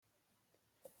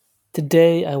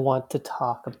Today, I want to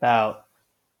talk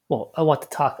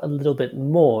a little bit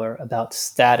more about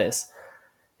status.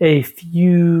 A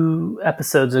few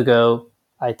episodes ago,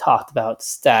 I talked about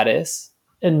status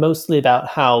and mostly about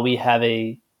how we have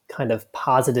a kind of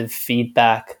positive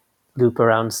feedback loop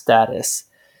around status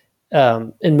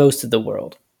in most of the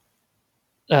world.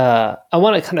 I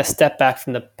want to kind of step back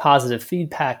from the positive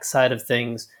feedback side of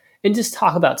things and just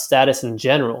talk about status in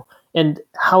general and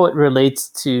how it relates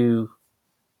to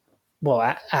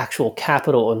actual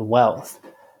capital and wealth.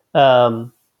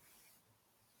 Um,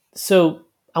 so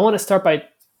I want to start by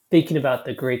thinking about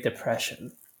the Great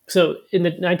Depression. So in the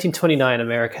 1929,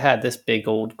 America had this big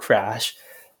old crash.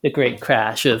 The Great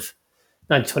Crash of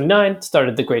 1929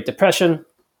 started the Great Depression.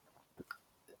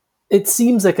 It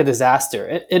seems like a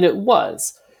disaster, and it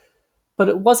was, but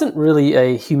it wasn't really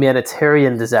a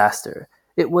humanitarian disaster.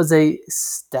 It was a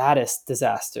status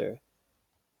disaster.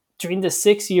 During the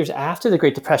 6 years after the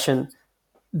Great Depression,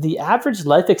 the average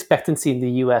life expectancy in the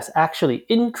US actually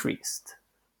increased.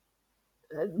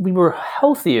 We were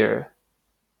healthier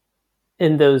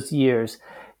in those years.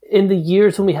 In the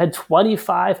years when we had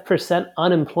 25%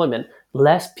 unemployment,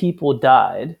 less people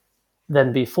died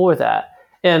than before that.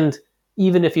 And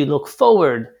even if you look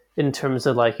forward in terms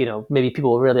of maybe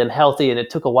people were really unhealthy and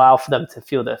it took a while for them to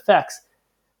feel the effects,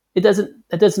 it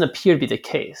doesn't appear to be the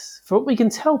case. For what we can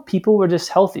tell, people were just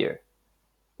healthier,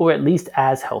 or at least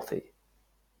as healthy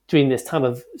during this time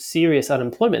of serious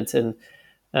unemployment and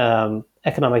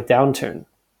economic downturn.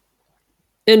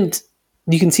 And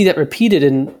you can see that repeated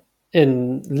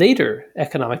in later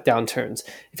economic downturns.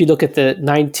 If you look at the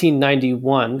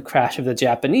 1991 crash of the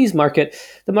Japanese market,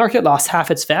 the market lost half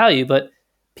its value, but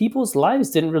people's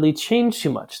lives didn't really change too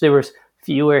much. There was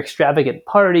fewer extravagant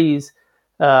parties.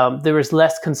 There was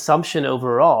less consumption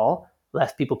overall.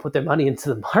 Less people put their money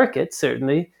into the market,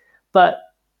 certainly, but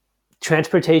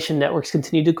transportation networks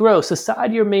continued to grow.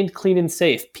 Society remained clean and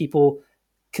safe. People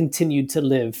continued to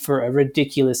live for a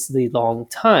ridiculously long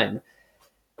time.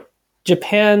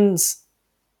 Japan's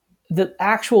the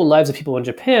actual lives of people in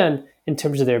Japan, in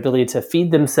terms of their ability to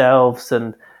feed themselves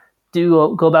and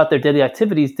go about their daily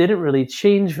activities, didn't really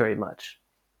change very much.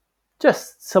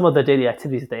 Just some of the daily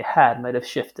activities that they had might have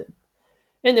shifted.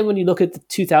 And then when you look at the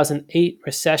 2008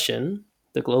 recession,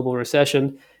 the global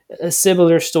recession, a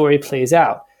similar story plays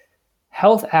out.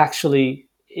 Health actually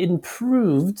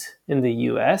improved in the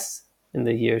US in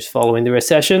the years following the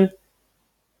recession,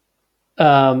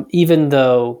 even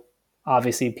though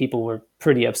obviously people were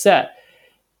pretty upset.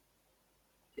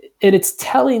 And it's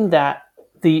telling that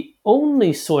the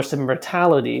only source of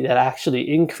mortality that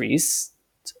actually increased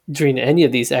during any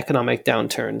of these economic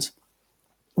downturns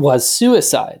was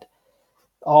suicide.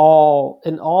 In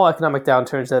all economic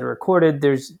downturns that are recorded,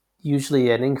 there's usually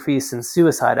an increase in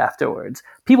suicide afterwards.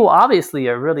 People obviously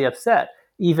are really upset,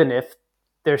 even if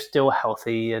they're still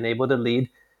healthy and able to lead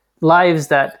lives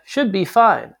that should be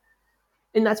fine.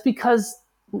 And that's because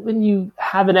when you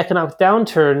have an economic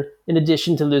downturn, in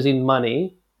addition to losing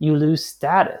money, you lose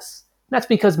status. And that's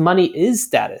because money is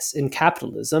status in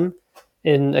capitalism.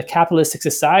 In a capitalistic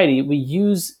society, we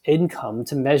use income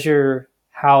to measure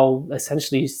how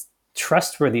essentially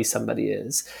trustworthy somebody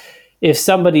is. If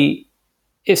somebody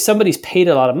if somebody's paid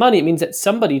a lot of money, it means that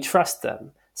somebody trusts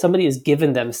them. Somebody has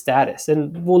given them status.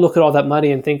 And we'll look at all that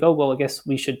money and think, oh, well, I guess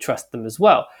we should trust them as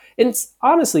well. And it's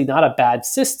honestly not a bad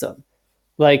system.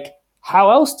 Like,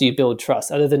 how else do you build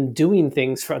trust other than doing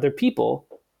things for other people?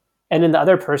 And then the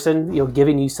other person,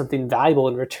 giving you something valuable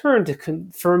in return to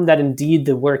confirm that indeed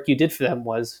the work you did for them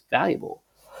was valuable.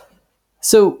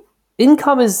 So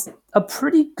income is a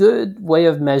pretty good way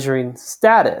of measuring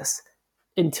status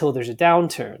until there's a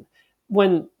downturn.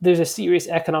 When there's a serious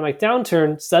economic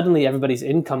downturn, suddenly everybody's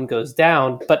income goes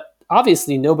down, but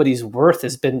obviously nobody's worth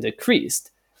has been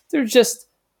decreased. There's just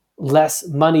less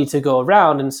money to go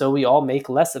around, and so we all make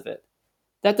less of it.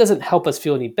 That doesn't help us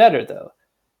feel any better, though.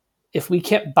 If we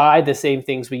can't buy the same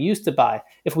things we used to buy,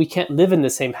 if we can't live in the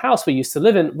same house we used to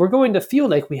live in, we're going to feel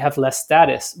like we have less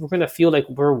status. We're going to feel like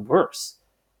we're worse.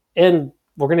 And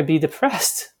we're going to be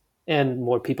depressed. And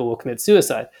more people will commit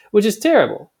suicide, which is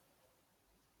terrible.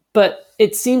 But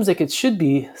it seems like it should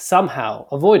be somehow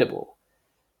avoidable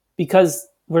because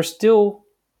we're still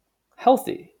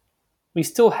healthy. We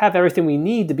still have everything we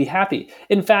need to be happy.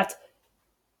 In fact,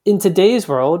 in today's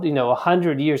world,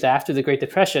 100 years after the Great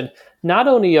Depression, not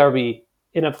only are we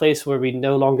in a place where we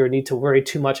no longer need to worry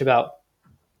too much about,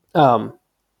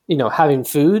 having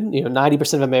food.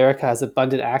 90% of America has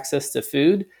abundant access to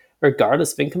food,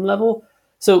 regardless of income level.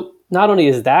 So not only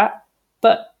is that,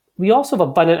 but we also have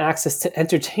abundant access to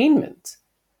entertainment.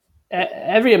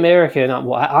 every American,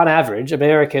 on average,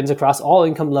 Americans across all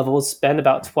income levels spend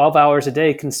about 12 hours a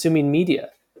day consuming media.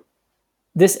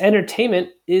 This entertainment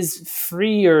is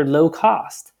free or low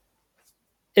cost,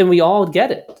 and we all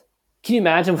get it. Can you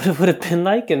imagine what it would have been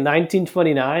like in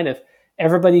 1929 if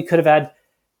everybody could have had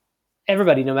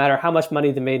everybody, no matter how much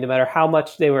money they made, no matter how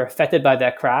much they were affected by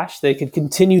that crash, they could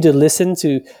continue to listen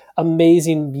to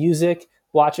amazing music,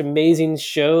 watch amazing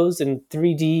shows in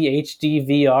 3D, HD,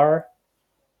 VR.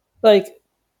 Like,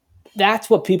 that's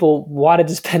what people wanted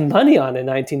to spend money on in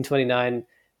 1929.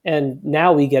 And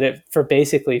now we get it for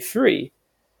basically free.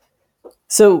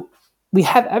 So we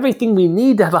have everything we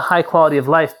need to have a high quality of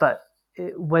life. But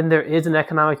when there is an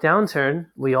economic downturn,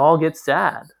 we all get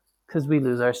sad because we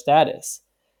lose our status.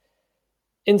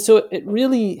 And so it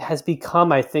really has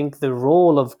become, I think, the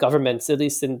role of governments, at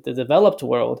least in the developed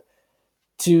world,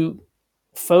 to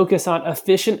focus on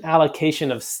efficient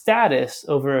allocation of status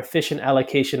over efficient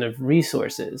allocation of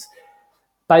resources.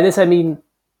 By this, I mean,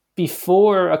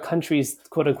 before a country's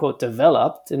quote unquote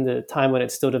developed, in the time when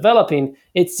it's still developing,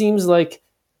 it seems like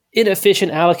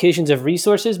inefficient allocations of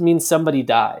resources means somebody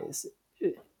dies.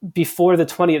 Before the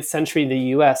 20th century in the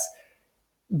US,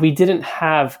 we didn't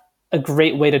have a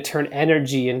great way to turn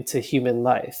energy into human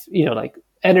life, like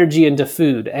energy into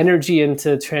food, energy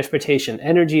into transportation,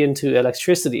 energy into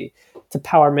electricity, to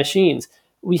power machines.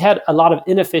 We had a lot of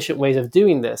inefficient ways of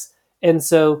doing this. And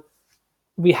so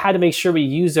we had to make sure we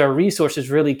used our resources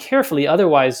really carefully.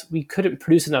 Otherwise, we couldn't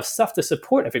produce enough stuff to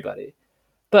support everybody.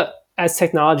 But as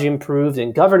technology improved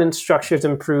and governance structures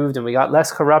improved and we got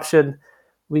less corruption,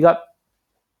 we got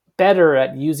better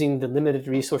at using the limited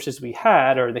resources we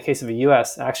had, or in the case of the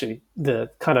US, actually the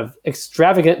kind of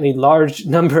extravagantly large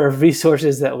number of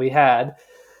resources that we had,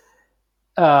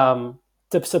 to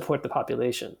support the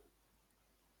population.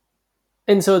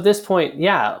 And so at this point,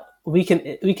 yeah, we can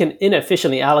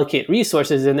inefficiently allocate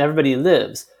resources and everybody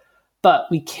lives, but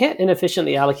we can't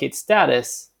inefficiently allocate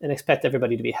status and expect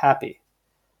everybody to be happy.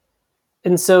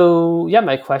 And so, yeah,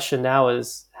 my question now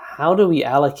is, how do we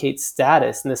allocate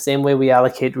status in the same way we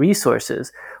allocate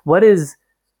resources? What is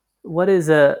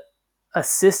a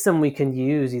system we can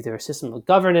use, either a system of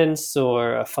governance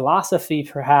or a philosophy,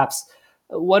 perhaps?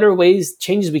 What are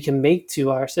changes we can make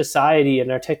to our society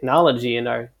and our technology and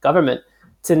our government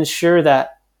to ensure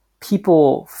that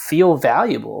people feel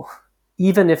valuable,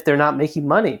 even if they're not making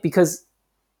money? Because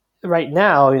right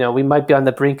now, we might be on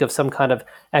the brink of some kind of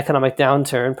economic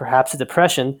downturn, perhaps a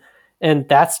depression, and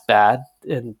that's bad.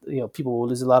 And people will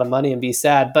lose a lot of money and be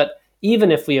sad. But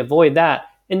even if we avoid that,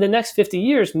 in the next 50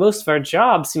 years, most of our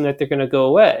jobs seem like they're going to go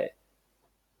away.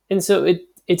 And so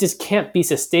it just can't be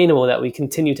sustainable that we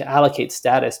continue to allocate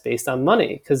status based on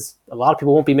money, because a lot of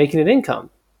people won't be making an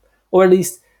income. Or at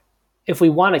least, if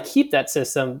we want to keep that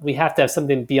system, we have to have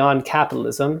something beyond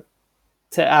capitalism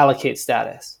to allocate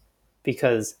status,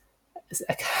 because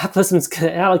capitalism's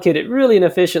going to allocate it really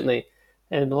inefficiently,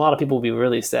 and a lot of people will be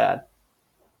really sad.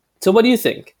 So what do you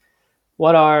think?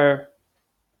 What are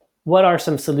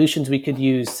some solutions we could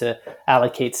use to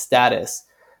allocate status?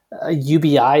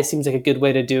 UBI seems like a good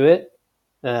way to do it,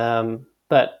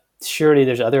 but surely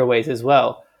there's other ways as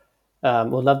well.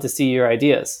 We'd love to see your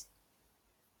ideas.